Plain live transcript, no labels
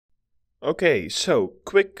Okay, so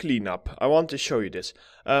quick cleanup. I want to show you this.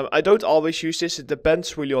 I don't always use this, it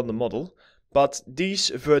depends really on the model. But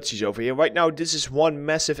these vertices over here, right now this is one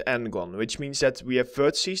massive n-gon, which means that we have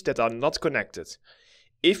vertices that are not connected.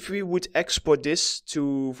 If we would export this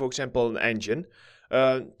to, for example, an engine,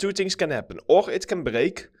 two things can happen. Or it can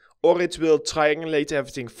break, or it will triangulate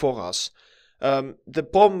everything for us. The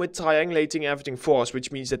problem with triangulating everything for us,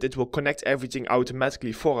 which means that it will connect everything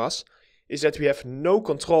automatically for us, is that we have no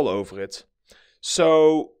control over it.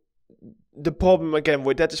 So the problem again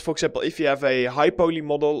with that is, for example, if you have a high poly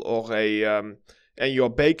model or and you're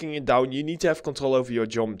baking it down, you need to have control over your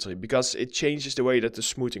geometry because it changes the way that the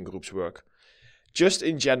smoothing groups work. Just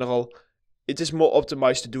in general, it is more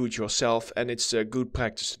optimized to do it yourself, and it's a good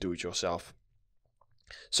practice to do it yourself.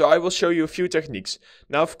 So I will show you a few techniques.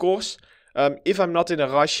 Now, of course, if I'm not in a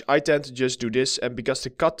rush, I tend to just do this, and because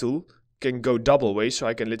the cut tool can go double ways, so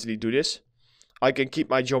I can literally do this, I can keep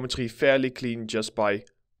my geometry fairly clean just by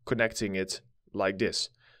connecting it like this.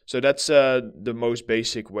 So that's the most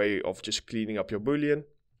basic way of just cleaning up your Boolean.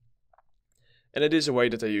 And it is a way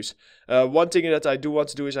that I use. One thing that I do want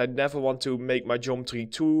to do is I never want to make my geometry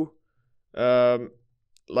too,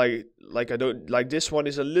 like I don't, like this one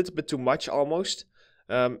is a little bit too much almost.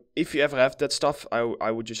 If you ever have that stuff,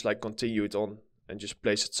 I would just like continue it on and just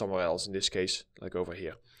place it somewhere else, in this case, like over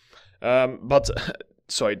here. But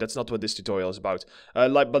sorry, that's not what this tutorial is about.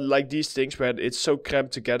 But like these things where it's so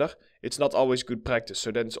cramped together, it's not always good practice.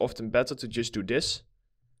 So then it's often better to just do this,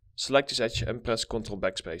 select this edge and press Ctrl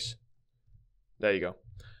Backspace. There you go.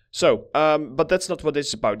 So, but that's not what this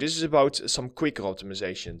is about. This is about some quicker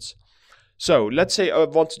optimizations. So let's say I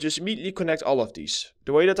want to just immediately connect all of these.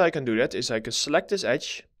 The way that I can do that is I can select this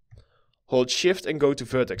edge, hold Shift and go to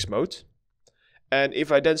vertex mode. And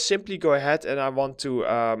if I then simply go ahead and I want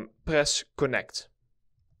to press connect.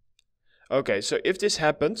 Okay, so if this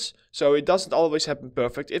happens, so it doesn't always happen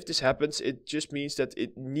perfect. If this happens, it just means that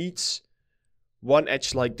it needs one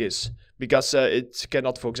edge like this. Because it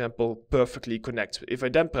cannot, for example, perfectly connect. If I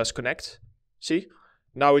then press connect, see?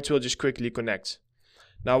 Now it will just quickly connect.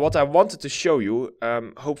 Now what I wanted to show you,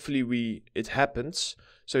 hopefully it happens.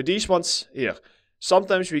 So these ones here.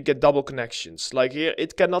 Sometimes we get double connections. Like here,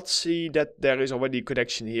 it cannot see that there is already a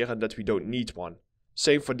connection here and that we don't need one.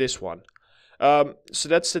 Same for this one. So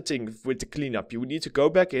that's the thing with the cleanup. You would need to go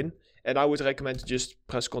back in, and I would recommend to just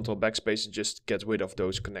press Ctrl Backspace and just get rid of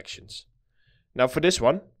those connections. Now for this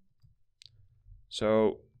one.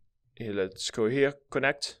 So here, let's go here,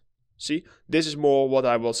 connect. See, this is more what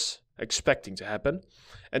I was expecting to happen.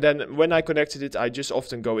 And then when I connected it, I just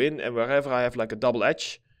often go in, and wherever I have like a double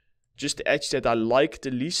edge, just the edge that I like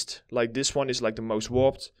the least, like this one is like the most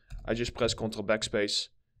warped, I just press Ctrl Backspace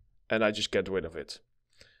and I just get rid of it.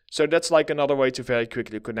 So that's like another way to very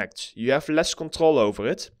quickly connect. You have less control over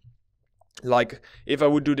it. Like if I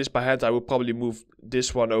would do this by hand, I would probably move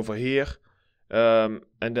this one over here, and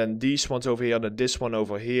then these ones over here, and then this one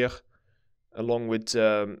over here, along with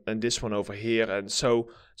and this one over here. And so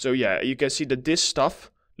yeah, you can see that this stuff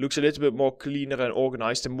looks a little bit more cleaner and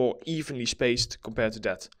organized and more evenly spaced compared to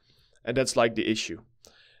that. And that's like the issue.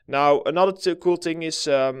 Now another cool thing is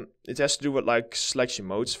it has to do with like selection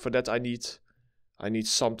modes. For that I need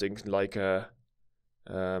something like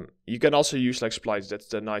you can also use like splines. That's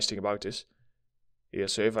the nice thing about this. Here,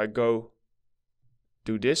 so if I go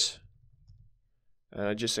do this,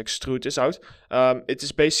 just extrude this out. It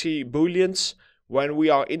is basically Booleans when we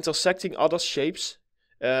are intersecting other shapes.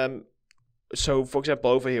 So for example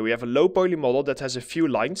over here we have a low poly model that has a few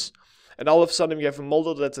lines. And all of a sudden we have a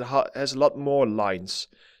model that has a lot more lines.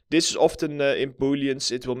 This is often in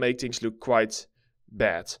Booleans, it will make things look quite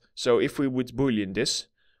bad. So if we would Boolean this,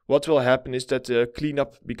 what will happen is that the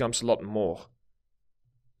cleanup becomes a lot more.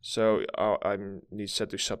 So I need to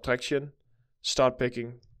set to subtraction, start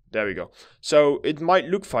picking, there we go. So it might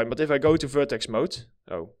look fine, but if I go to vertex mode,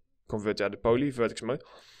 convert to edit poly, vertex mode,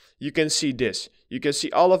 you can see this. You can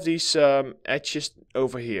see all of these edges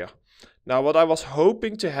over here. Now what I was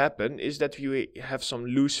hoping to happen is that we have some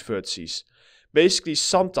loose vertices. Basically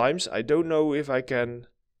sometimes, I don't know if I can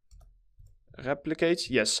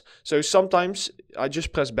replicate. Yes, so sometimes I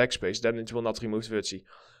just press backspace, then it will not remove the vertice.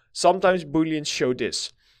 Sometimes Booleans show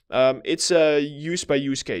this. It's a use by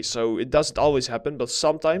use case, so it doesn't always happen, but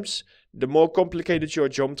sometimes the more complicated your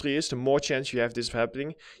geometry is, the more chance you have this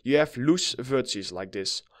happening. You have loose vertices like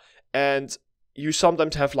this, and you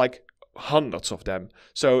sometimes have like hundreds of them.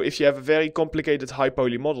 So if you have a very complicated high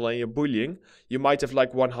poly model and you're Booleaning, you might have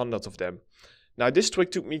like 100 of them. Now this trick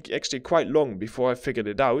took me actually quite long before I figured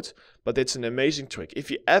it out, but it's an amazing trick. If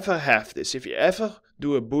you ever have this, if you ever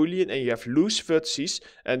do a Boolean and you have loose vertices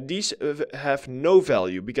and these have no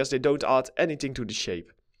value because they don't add anything to the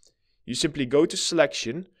shape, you simply go to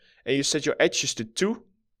selection and you set your edges to 2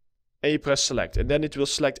 and you press select, and then it will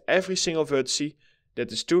select every single vertex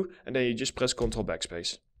that is 2, and then you just press Ctrl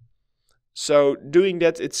Backspace. So doing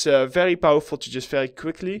that, it's very powerful to just very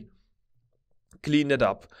quickly clean it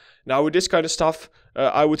up. Now with this kind of stuff,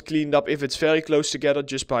 I would clean it up if it's very close together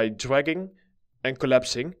just by dragging and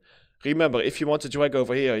collapsing. Remember, if you want to drag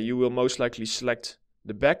over here, you will most likely select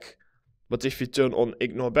the back, but if you turn on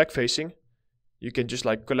ignore back facing, you can just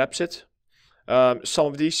like collapse it. Some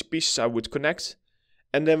of these pieces I would connect.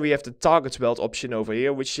 And then we have the target weld option over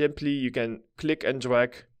here, which simply you can click and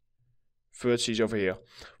drag vertices over here.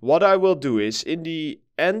 What I will do is, in the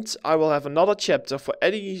end, I will have another chapter for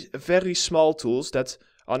any very small tools that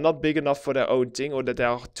are not big enough for their own thing, or that they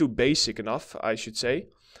are too basic enough, I should say.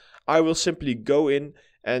 I will simply go in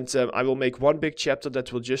and I will make one big chapter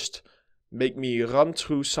that will just make me run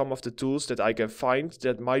through some of the tools that I can find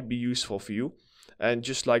that might be useful for you, and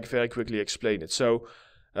just like very quickly explain it. So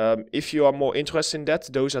if you are more interested in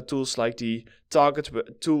that, those are tools like the target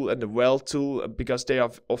tool and the weld tool, because they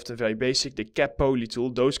are often very basic, the cap poly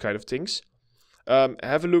tool, those kind of things.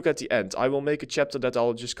 Have a look at the end. I will make a chapter that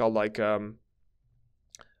I'll just call like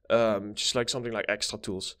just like something like extra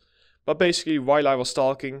tools. But basically, while I was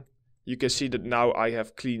talking, you can see that now I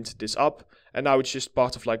have cleaned this up, and now it's just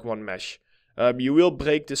part of like one mesh. You will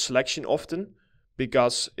break the selection often,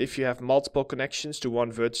 because if you have multiple connections to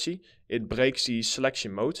one vertex, it breaks the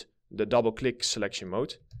selection mode, the double click selection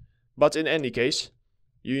mode. But in any case,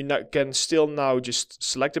 you can still now just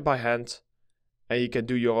select it by hand, and you can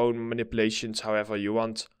do your own manipulations however you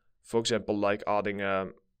want. For example, like adding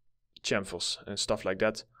chamfers and stuff like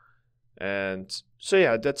that. And so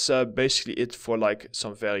yeah, that's basically it for like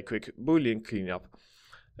some very quick Boolean cleanup.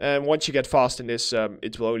 And once you get fast in this,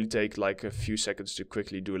 it will only take like a few seconds to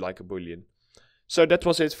quickly do like a Boolean. So that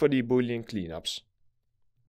was it for the Boolean cleanups.